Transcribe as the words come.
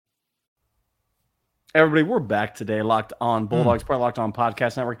Everybody, we're back today. Locked on Bulldogs, part of Locked On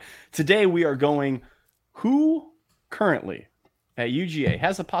Podcast Network. Today we are going who currently at UGA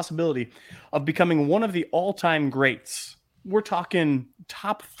has the possibility of becoming one of the all-time greats. We're talking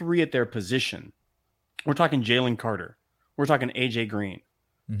top 3 at their position. We're talking Jalen Carter. We're talking AJ Green.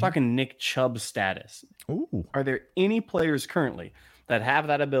 We're talking Nick Chubb status. Ooh. Are there any players currently that have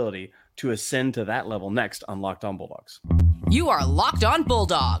that ability to ascend to that level? Next on Locked On Bulldogs. You are Locked On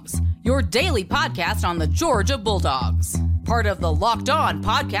Bulldogs, your daily podcast on the Georgia Bulldogs. Part of the Locked On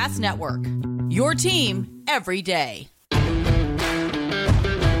Podcast Network, your team every day.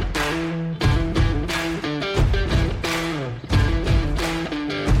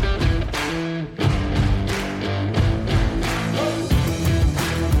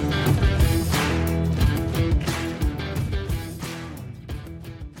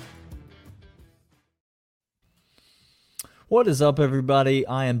 What is up, everybody?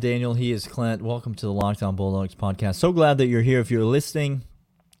 I am Daniel. He is Clint. Welcome to the Locked On Bulldogs podcast. So glad that you're here. If you're listening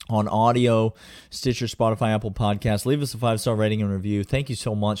on audio, Stitcher, Spotify, Apple Podcasts, leave us a 5-star rating and review. Thank you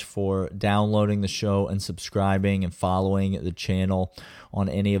so much for downloading the show and subscribing and following the channel on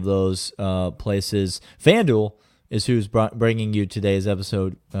any of those places. FanDuel is who's bringing you today's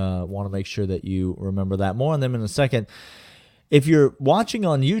episode. Want to make sure that you remember that. More on them in a second. If you're watching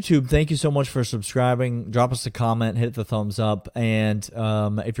on YouTube, thank you so much for subscribing. Drop us a comment, hit the thumbs up. And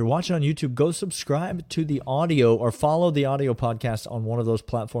if you're watching on YouTube, go subscribe to the audio or follow the audio podcast on one of those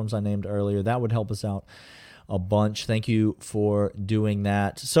platforms I named earlier. That would help us out a bunch. Thank you for doing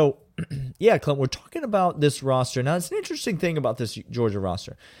that. So, yeah, Clint, we're talking about this roster. Now, it's an interesting thing about this Georgia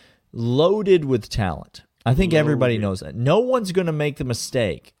roster. Loaded with talent. I think everybody knows that. No one's going to make the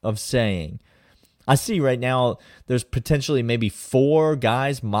mistake of saying, I see right now there's potentially maybe 4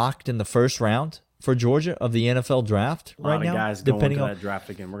 guys mocked in the first round for Georgia of the NFL draft right now. A lot of guys going to that draft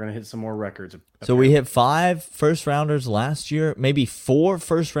again. We're going to hit some more records. So we hit 5 first-rounders last year, maybe 4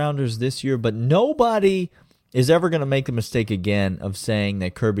 first-rounders this year, but nobody is ever going to make the mistake again of saying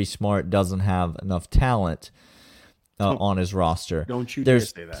that Kirby Smart doesn't have enough talent on his roster. Don't you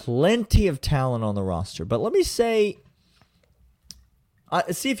There's dare say that. Plenty of talent on the roster, but let me say,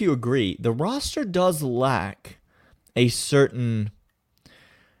 see if you agree. The roster lack a certain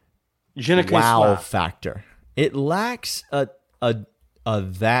wow factor. It lacks a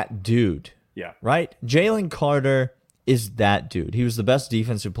that dude. Yeah. Right? Jalen Carter is that dude. He was the best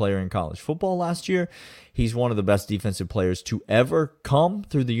defensive player in college football last year. He's one of the best defensive players to ever come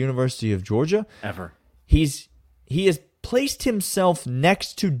through the University of Georgia. Ever. He has placed himself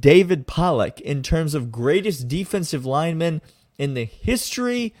next to David Pollack in terms of greatest defensive lineman in the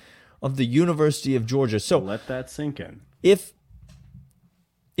history of the University of Georgia. So let that sink in. If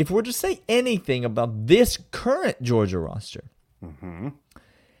we're to say anything about this current Georgia roster,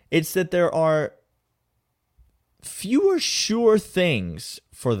 it's that there are fewer sure things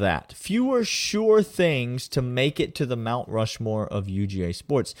for that. Fewer sure things to make it to the Mount Rushmore of UGA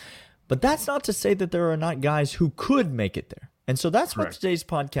sports. But that's not to say that there are not guys who could make it there. And so that's what today's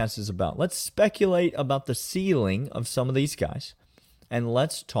podcast is about. Let's speculate about the ceiling of some of these guys. And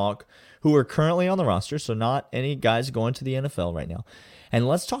let's talk who are currently on the roster, so not any guys going to the NFL right now. And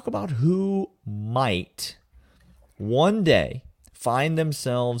let's talk about who might one day find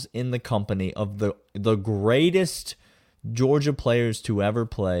themselves in the company of the greatest Georgia players to ever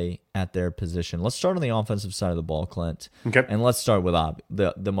play at their position. Let's start on the offensive side of the ball, Clint. Okay. And let's start with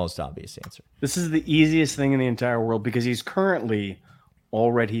the most obvious answer. This is the easiest thing in the entire world because he's currently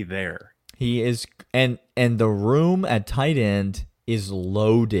already there. He is, and the room at tight end is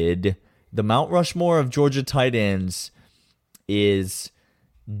loaded. The Mount Rushmore of Georgia tight ends is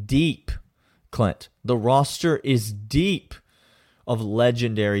deep, Clint. The roster is deep of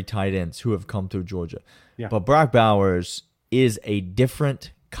legendary tight ends who have come through Georgia. Yeah. But Brock Bowers is a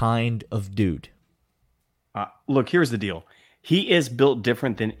different kind of dude. Look, here's the deal. He is built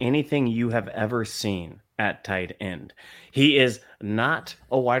different than anything you have ever seen at tight end. He is not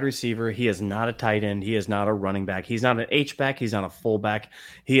a wide receiver. He is not a tight end. He is not a running back. He's not an H-back. He's not a fullback.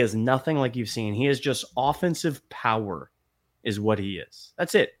 He is nothing like you've seen. He is just offensive power is what he is.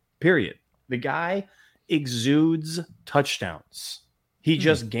 That's it, period. The guy exudes touchdowns. He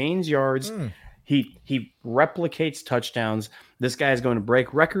just gains yards. He replicates touchdowns. This guy is going to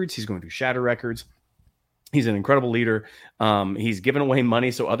break records. He's going to shatter records. He's an incredible leader. He's given away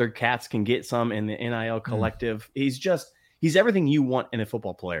money so other cats can get some in the NIL collective. He's everything you want in a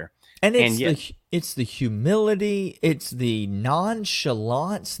football player. And it's the humility, it's the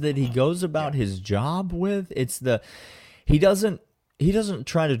nonchalance that he goes about his job with. He doesn't doesn't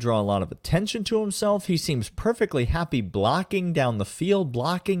try to draw a lot of attention to himself. He seems perfectly happy blocking down the field,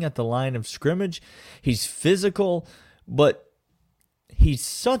 blocking at the line of scrimmage. He's physical, but he's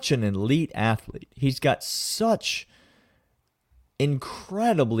such an elite athlete. He's got such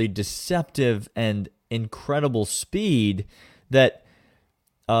incredibly deceptive and incredible speed that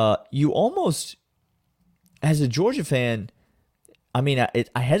you almost, as a Georgia fan, I mean,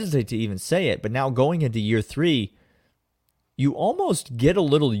 I hesitate to even say it, but now going into year 3, you almost get a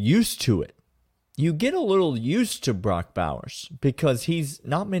little used to it. You get a little used to Brock Bowers because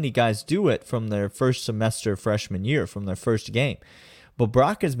not many guys do it from their first semester freshman year, from their first game. But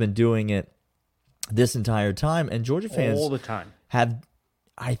Brock has been doing it this entire time, and Georgia fans all the time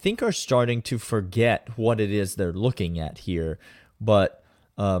I think are starting to forget what it is they're looking at here. But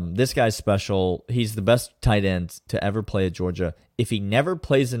this guy's special. He's the best tight end to ever play at Georgia. If he never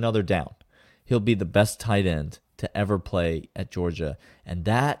plays another down, he'll be the best tight end to ever play at Georgia. And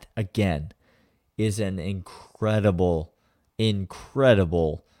that, again, is an incredible,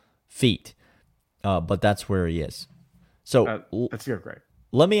 incredible feat. But that's where he is. So that's great.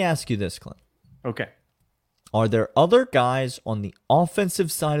 Let me ask you this, Clint. Okay. Are there other guys on the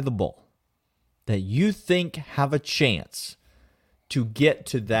offensive side of the ball that you think have a chance to get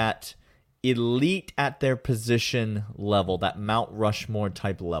to that elite at their position level, that Mount Rushmore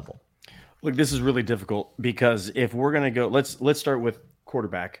type level? Look, this is really difficult because if we're going to go, let's start with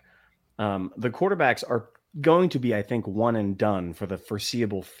quarterback. The quarterbacks are going to be, I think, one and done for the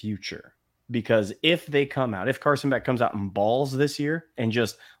foreseeable future. Because if Carson Beck comes out and balls this year and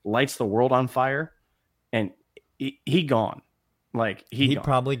just lights the world on fire, and he gone, he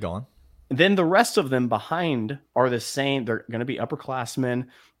probably gone. Then the rest of them behind are the same. They're going to be upperclassmen.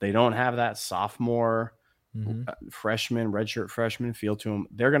 They don't have that sophomore, freshman, redshirt freshman feel to them.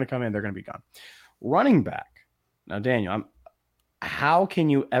 They're going to come in. They're going to be gone. Running back. Now, Daniel, how can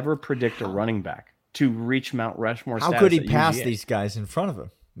you ever predict a running back to reach Mount Rushmore status? How could he at pass UGA? these guys in front of him?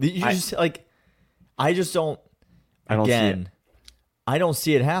 I just don't. I don't see it. I don't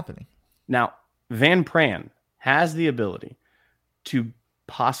see it happening. Now, Van Pran has the ability to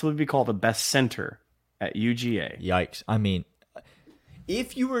possibly be called the best center at UGA. Yikes. I mean,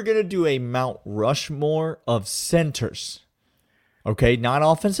 if you were going to do a Mount Rushmore of centers, okay, not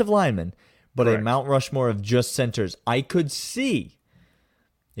offensive linemen, but Correct. a Mount Rushmore of just centers, I could see,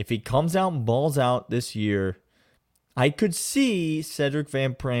 if he comes out and balls out this year, I could see Cedric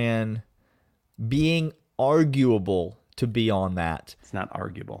Van Pran being arguable to be on that. It's not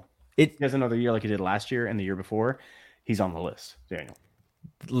arguable. He has another year like he did last year and the year before. He's on the list, Daniel.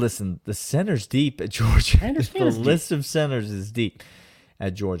 Listen, the center's deep at Georgia. I understand the list of centers is deep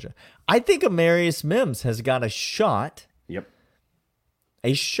at Georgia. I think Amarius Mims has got a shot. Yep.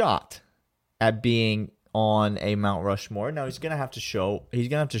 A shot at being on a Mount Rushmore. Now he's gonna have to show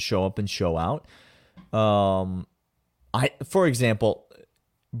up and show out. For example,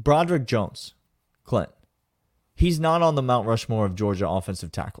 Broderick Jones, Clint. He's not on the Mount Rushmore of Georgia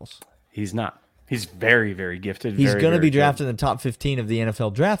offensive tackles. He's not. He's very, very gifted. He's going to be drafted in the top 15 of the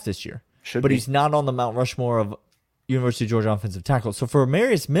NFL draft this year. He's not on the Mount Rushmore of University of Georgia offensive tackles. So for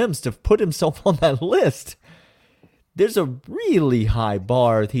Amarius Mims to put himself on that list, there's a really high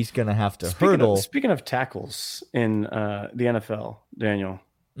bar he's going to have to hurdle. Speaking of tackles in the NFL, Daniel,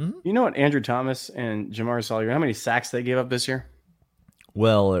 you know what Andrew Thomas and Jamar Salyer, how many sacks they gave up this year?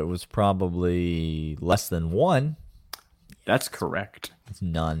 Well, it was probably less than one. That's correct. It's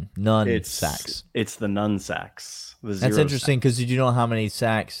none sacks. It's the none sacks. That's interesting because did you know how many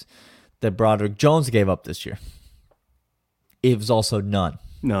sacks that Broderick Jones gave up this year? It was also none.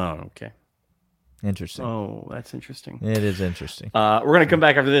 No, okay. Interesting. Oh, that's interesting. It is interesting. We're going to come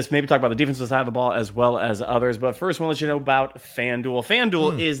back after this, maybe talk about the defensive side of the ball as well as others. But first, I want to let you know about FanDuel.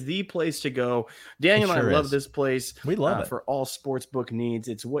 FanDuel is the place to go. Daniel and I love this place. We love it. For all sportsbook needs.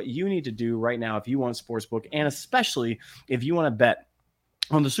 It's what you need to do right now if you want sportsbook, and especially if you want to bet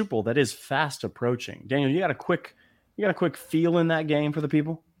on the Super Bowl that is fast approaching. Daniel, you got a quick feel in that game for the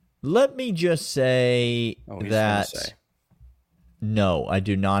people? Let me just say that... No, I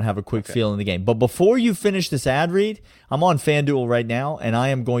do not have a quick feel in the game. But before you finish this ad read, I'm on FanDuel right now, and I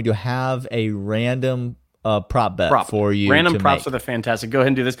am going to have a random prop bet for you. Random props are fantastic. Go ahead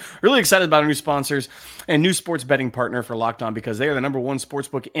and do this. Really excited about our new sponsors and new sports betting partner for Locked On because they are the number one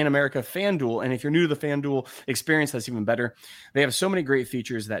sportsbook in America, FanDuel. And if you're new to the FanDuel experience, that's even better. They have so many great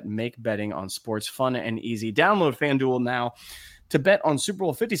features that make betting on sports fun and easy. Download FanDuel now to bet on Super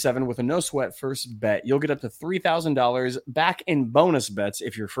Bowl 57 with a no-sweat first bet. You'll get up to $3,000 back in bonus bets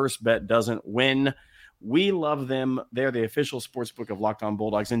if your first bet doesn't win. We love them. They're the official sportsbook of Locked On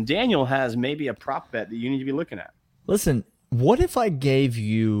Bulldogs. And Daniel has maybe a prop bet that you need to be looking at. Listen, What if I gave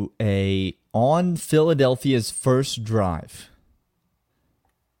you on Philadelphia's first drive,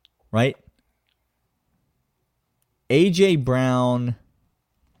 right? A.J. Brown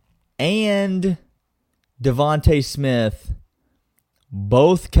and Devontae Smith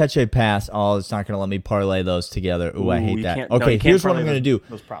both catch a pass. Oh, it's not going to let me parlay those together. Ooh, I hate that. Okay, here's what I'm going to do.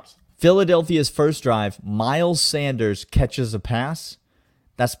 Those props. Philadelphia's first drive, Miles Sanders catches a pass.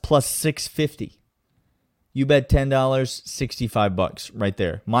 That's plus 650. You bet $10, $65 right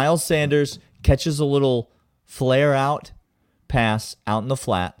there. Miles Sanders catches a little flare out pass out in the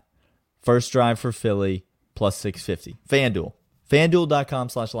flat. First drive for Philly, plus 650. FanDuel.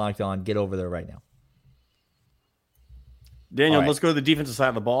 FanDuel.com/lockedon. Get over there right now. Daniel, let's go to the defensive side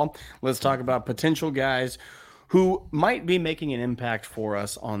of the ball. Let's talk about potential guys who might be making an impact for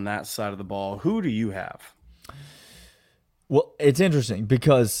us on that side of the ball. Who do you have? Well, it's interesting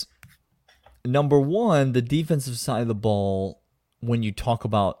because, number one, the defensive side of the ball, when you talk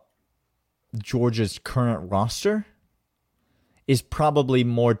about Georgia's current roster, is probably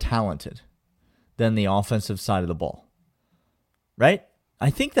more talented than the offensive side of the ball. Right?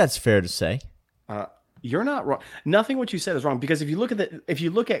 I think that's fair to say. You're not wrong. Nothing what you said is wrong, because if you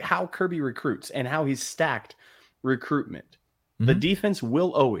look at how Kirby recruits and how he's stacked recruitment, the defense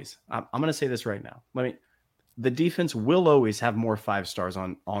will always, I'm going to say this right now. The defense will always have more 5 stars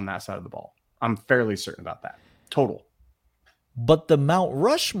on that side of the ball. I'm fairly certain about that. Total. But the Mount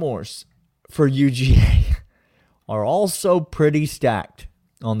Rushmores for UGA are also pretty stacked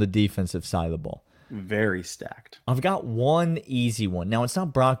on the defensive side of the ball. Very stacked. I've got one easy one. Now, it's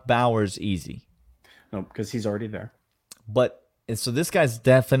not Brock Bowers easy. No, because he's already there. And so this guy's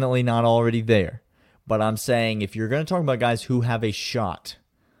definitely not already there. But I'm saying if you're going to talk about guys who have a shot,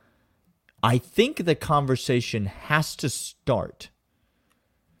 I think the conversation has to start.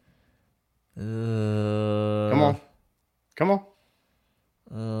 Come on.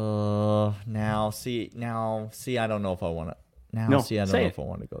 Now, I don't know if I want to. I don't know if I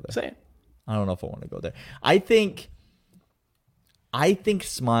want to go there. Say it. I don't know if I want to go there. I think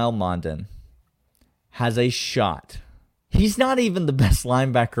Smile Mondon has a shot. He's not even the best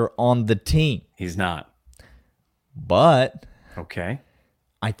linebacker on the team. He's not. But okay,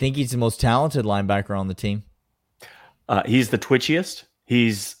 I think he's the most talented linebacker on the team. He's the twitchiest.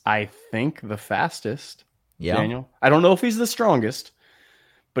 He's, I think, the fastest. Yeah. Daniel, I don't know if he's the strongest,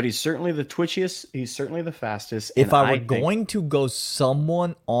 but he's certainly the twitchiest. He's certainly the fastest. If I were going to go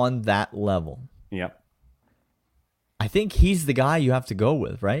someone on that level, yep, I think he's the guy you have to go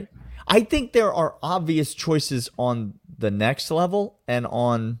with, right? I think there are obvious choices on the next level and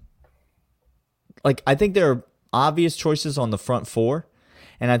I think there are obvious choices on the front 4,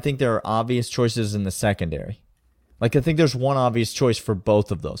 and I think there are obvious choices in the secondary. I think there's one obvious choice for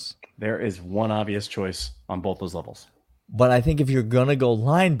both of those. There is one obvious choice on both those levels. But I think if you're going to go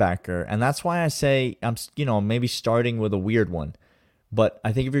linebacker, and that's why I say I'm maybe starting with a weird one, but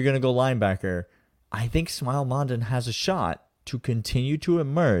I think if you're going to go linebacker, I think Smile Mondon has a shot to continue to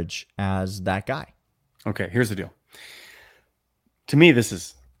emerge as that guy. Okay, here's the deal. To me, this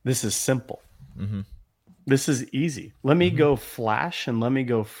is simple. Mm-hmm. This is easy. Let me go flash, and let me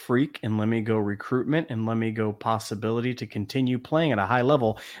go freak, and let me go recruitment, and let me go possibility to continue playing at a high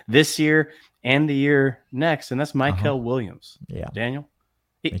level this year and the year next. And that's Mykel Williams. Yeah. Daniel?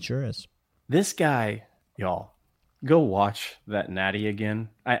 It sure is. This guy, y'all, go watch that Natty again.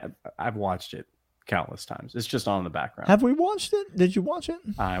 I've watched it countless times. It's just on in the background. Have we watched it? Did you watch it?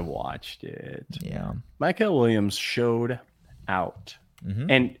 I watched it. Yeah. Mykel Williams showed out.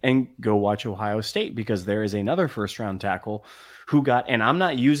 Mm-hmm. And go watch Ohio State, because there is another first-round tackle who got, and I'm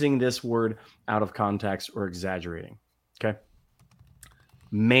not using this word out of context or exaggerating, okay?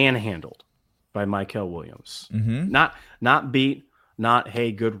 Manhandled by Mykel Williams. Mm-hmm. Not beat, not,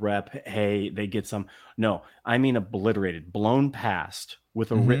 hey, good rep, hey, they get some. No, I mean obliterated, blown past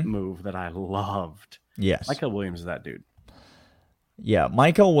with a rip move that I loved. Yes. Mykel Williams is that dude. Yeah,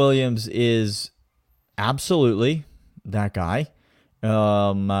 Mykel Williams is absolutely that guy.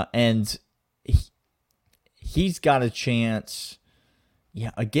 And he's got a chance.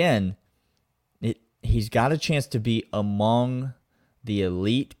 Yeah, again, he's got a chance to be among the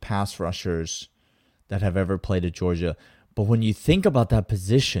elite pass rushers that have ever played at Georgia. But when you think about that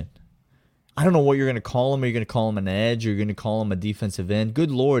position, I don't know what you're going to call him. Are you going to call him an edge? Or you're going to call him a defensive end? Good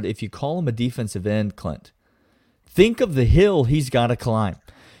Lord, if you call him a defensive end, Clint, think of the hill he's got to climb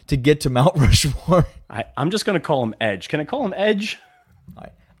to get to Mount Rushmore. I'm just going to call him edge. Can I call him edge? All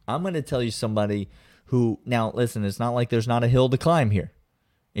right. I'm going to tell you somebody who, now listen, it's not like there's not a hill to climb here.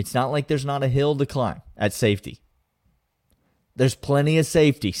 It's not like there's not a hill to climb at safety. There's plenty of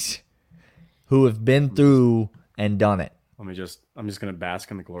safeties who have been through and done it. I'm just gonna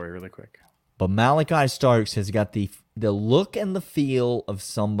bask in the glory really quick. But Malachi Starks has got the look and the feel of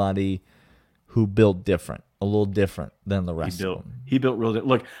somebody who built different, a little different than the rest of them. He built real.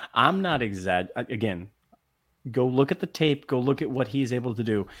 Look, I'm not again. Go look at the tape. Go look at what he's able to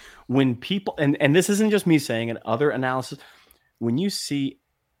do. When people and this isn't just me saying it. Other analysis. When you see,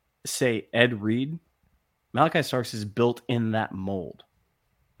 say, Ed Reed, Malachi Starks is built in that mold.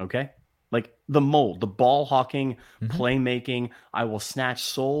 Okay, like the mold, the ball hawking, playmaking. I will snatch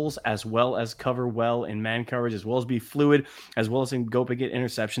souls as well as cover well in man coverage, as well as be fluid, as well as go up and get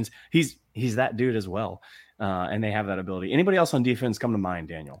interceptions. He's that dude as well. And they have that ability. Anybody else on defense come to mind,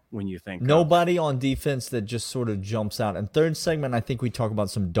 Daniel, when you think? Nobody on defense that just sort of jumps out. And third segment, I think we talk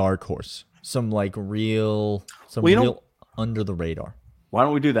about some dark horse, some like real under the radar. Why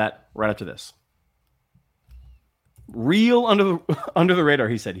don't we do that right after this? Real under the radar,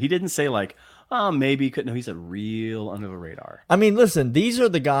 he said. He didn't say like, maybe he couldn't. No, he said real under the radar. I mean, listen, these are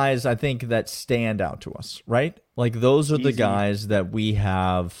the guys I think that stand out to us, right? Like those are the guys that we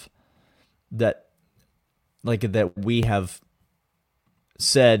have that we have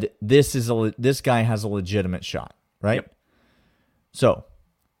said this guy has a legitimate shot, right? Yep. So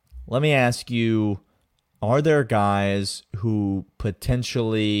let me ask you, are there guys who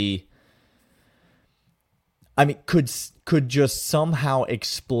potentially, I mean, could just somehow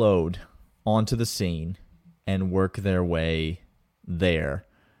explode onto the scene and work their way there?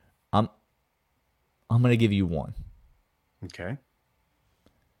 I'm going to give you one. Okay.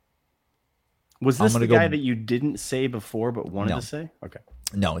 Was this the guy that you didn't say before but wanted to say? Okay.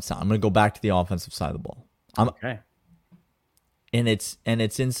 No, it's not. I'm going to go back to the offensive side of the ball. Okay. And it's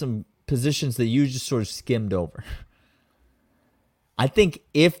in some positions that you just sort of skimmed over. I think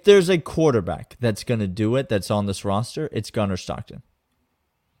if there's a quarterback that's going to do it that's on this roster, it's Gunnar Stockton.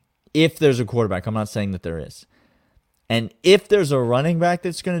 If there's a quarterback, I'm not saying that there is. And if there's a running back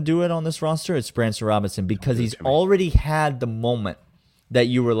that's going to do it on this roster, it's Branson Robinson, because he's already had the moment that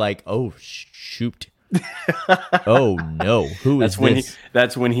you were like, oh, shoot. Oh, no. Who is this?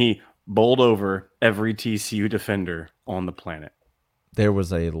 That's when he bowled over every TCU defender on the planet.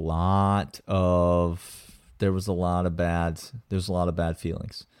 There's a lot of bad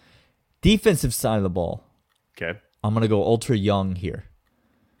feelings. Defensive side of the ball. Okay. I'm going to go ultra young here.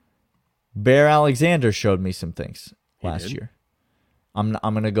 Bear Alexander showed me some things last year. I'm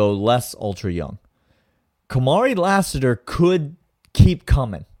going to go less ultra young. Kamari Lassiter could keep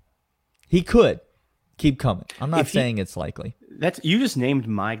coming. He could keep coming. I'm not saying it's likely. You just named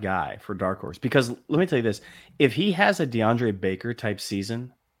my guy for dark horse, because let me tell you this: if he has a DeAndre Baker type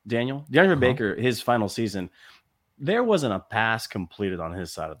season, Daniel, DeAndre Baker, his final season, there wasn't a pass completed on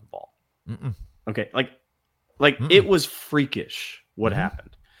his side of the ball. Okay, like it was freakish what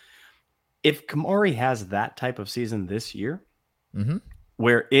happened. If Kamari has that type of season this year,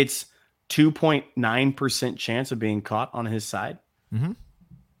 where it's 2.9% chance of being caught on his side,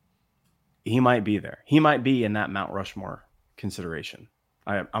 he might be there. He might be in that Mount Rushmore consideration.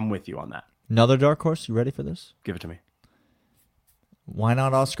 I'm with you on that. Another dark horse. You ready for this? Give it to me. Why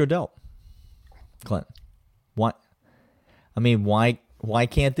not Oscar Delp? Clint. Why? I mean, why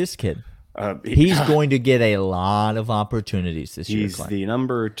can't this kid? He's going to get a lot of opportunities this year. He's the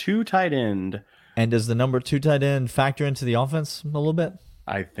number 2 tight end. And does the number 2 tight end factor into the offense a little bit?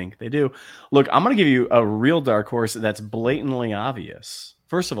 I think they do. Look, I'm going to give you a real dark horse that's blatantly obvious.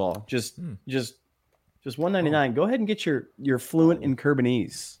 First of all, just $199. Go ahead and get your Fluent in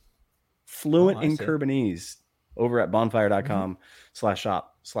Curbinese. Fluent in Curbinese over at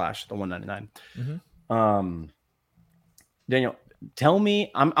bonfire.com/shop/the $199. Daniel, tell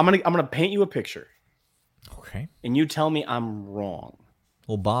me, I'm gonna paint you a picture. Okay. And you tell me I'm wrong.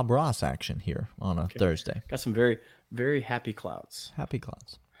 Well, Bob Ross action here on a Thursday. Got some very, very happy clouds. Happy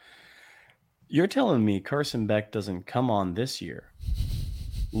clouds. You're telling me Carson Beck doesn't come on this year,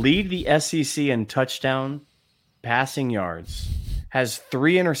 lead the SEC in touchdown passing yards, has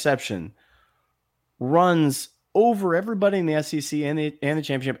 3 interceptions, runs over everybody in the SEC and the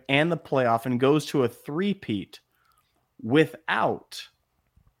championship and the playoff, and goes to a 3-peat without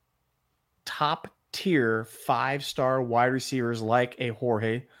top-tier 5-star wide receivers like a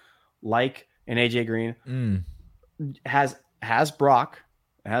Jorge, like an AJ Green, has Brock,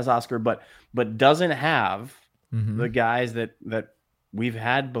 has Oscar, but doesn't have the guys that we've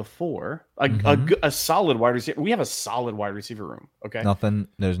had before. A solid wide receiver. We have a solid wide receiver room. Okay,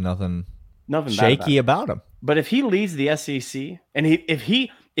 There's nothing shaky about him. But if he leads the SEC, and if he's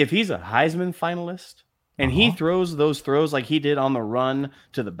a Heisman finalist, and he throws those throws like he did on the run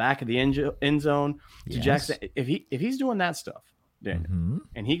to the back of the end zone to Jackson, if he's doing that stuff, Daniel,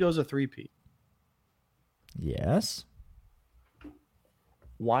 and he goes a 3-peat, yes,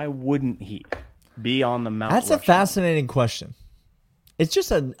 why wouldn't he be on the Mount That's Rushmore? a fascinating question. It's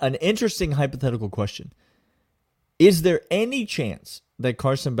just an interesting hypothetical question. Is there any chance that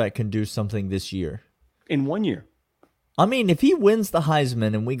Carson Beck can do something this year? In 1 year. I mean, if he wins the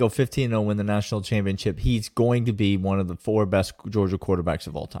Heisman and we go 15-0, win the national championship, he's going to be one of the 4 best Georgia quarterbacks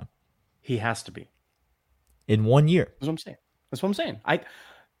of all time. He has to be. In 1 year. That's what I'm saying. That's what I'm saying.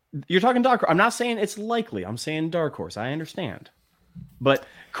 You're talking dark horse. I'm not saying it's likely. I'm saying dark horse. I understand. But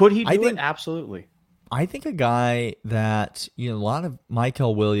could he do it? Absolutely. I think a guy that a lot of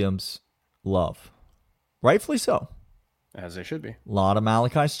Michael Williams love. Rightfully so. As they should be. A lot of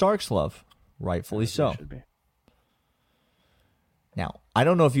Malachi Starks love. Rightfully so. Should be. Now, I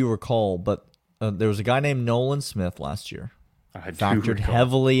don't know if you recall, but there was a guy named Nolan Smith last year. I factored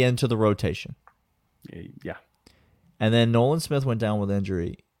heavily into the rotation. Yeah. And then Nolan Smith went down with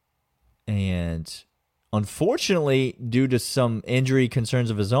injury. And unfortunately, due to some injury concerns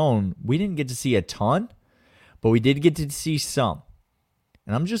of his own, we didn't get to see a ton, but we did get to see some.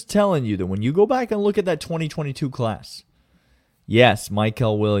 And I'm just telling you that when you go back and look at that 2022 class, yes,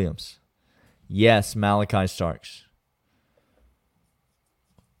 Michael Williams. Yes, Malachi Starks.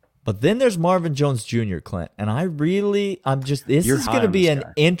 But then there's Marvin Jones Jr., Clint. And this is going to be an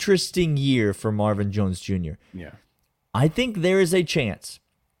interesting year for Marvin Jones Jr. Yeah. I think there is a chance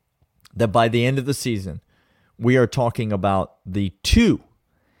that by the end of the season, we are talking about the 2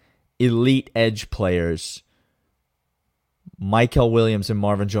 elite edge players, Michael Williams and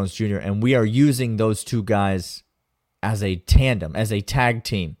Marvin Jones Jr., and we are using those 2 guys as a tandem, as a tag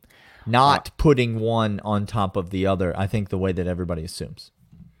team, not putting one on top of the other, I think the way that everybody assumes.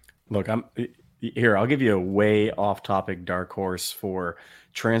 Look, I'll give you a way off-topic dark horse for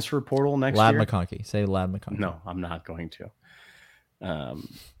transfer portal next year. Ladd McConkey. Say Ladd McConkey. No, I'm not going to.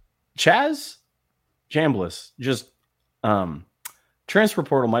 Chaz Chambliss, just transfer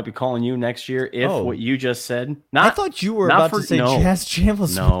portal might be calling you next year if what you just said. I thought you were about to say Chaz Chambliss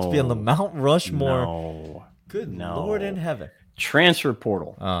was to be on the Mount Rushmore. No. Good Lord in heaven. Transfer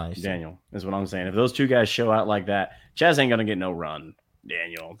portal, Daniel, is what I'm saying. If those 2 guys show out like that, Chaz ain't going to get no run.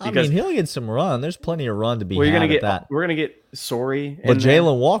 Daniel, because he'll get some run. There's plenty of run to be had. We're gonna get Sorry, but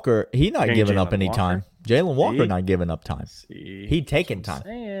Jalen Walker, he's not giving up any time. Jalen Walker not giving up time. He taking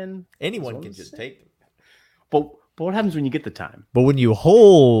time. Anyone can just take them. But what happens when you get the time? But when you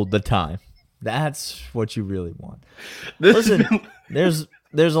hold the time, that's what you really want. Listen, there's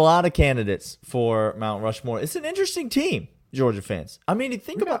a lot of candidates for Mount Rushmore. It's an interesting team, Georgia fans. I mean, you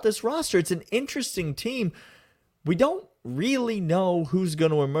think about this roster. It's an interesting team. We don't really know who's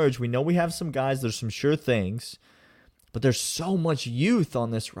going to emerge. We know we have some guys. There's some sure things. But there's so much youth on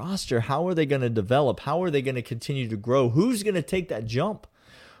this roster. How are they going to develop? How are they going to continue to grow? Who's going to take that jump?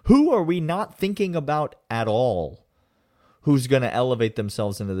 Who are we not thinking about at all? Who's going to elevate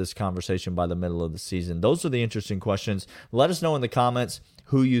themselves into this conversation by the middle of the season? Those are the interesting questions. Let us know in the comments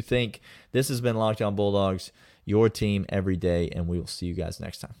who you think. This has been Locked On Bulldogs, your team every day, and we will see you guys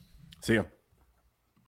next time. See you.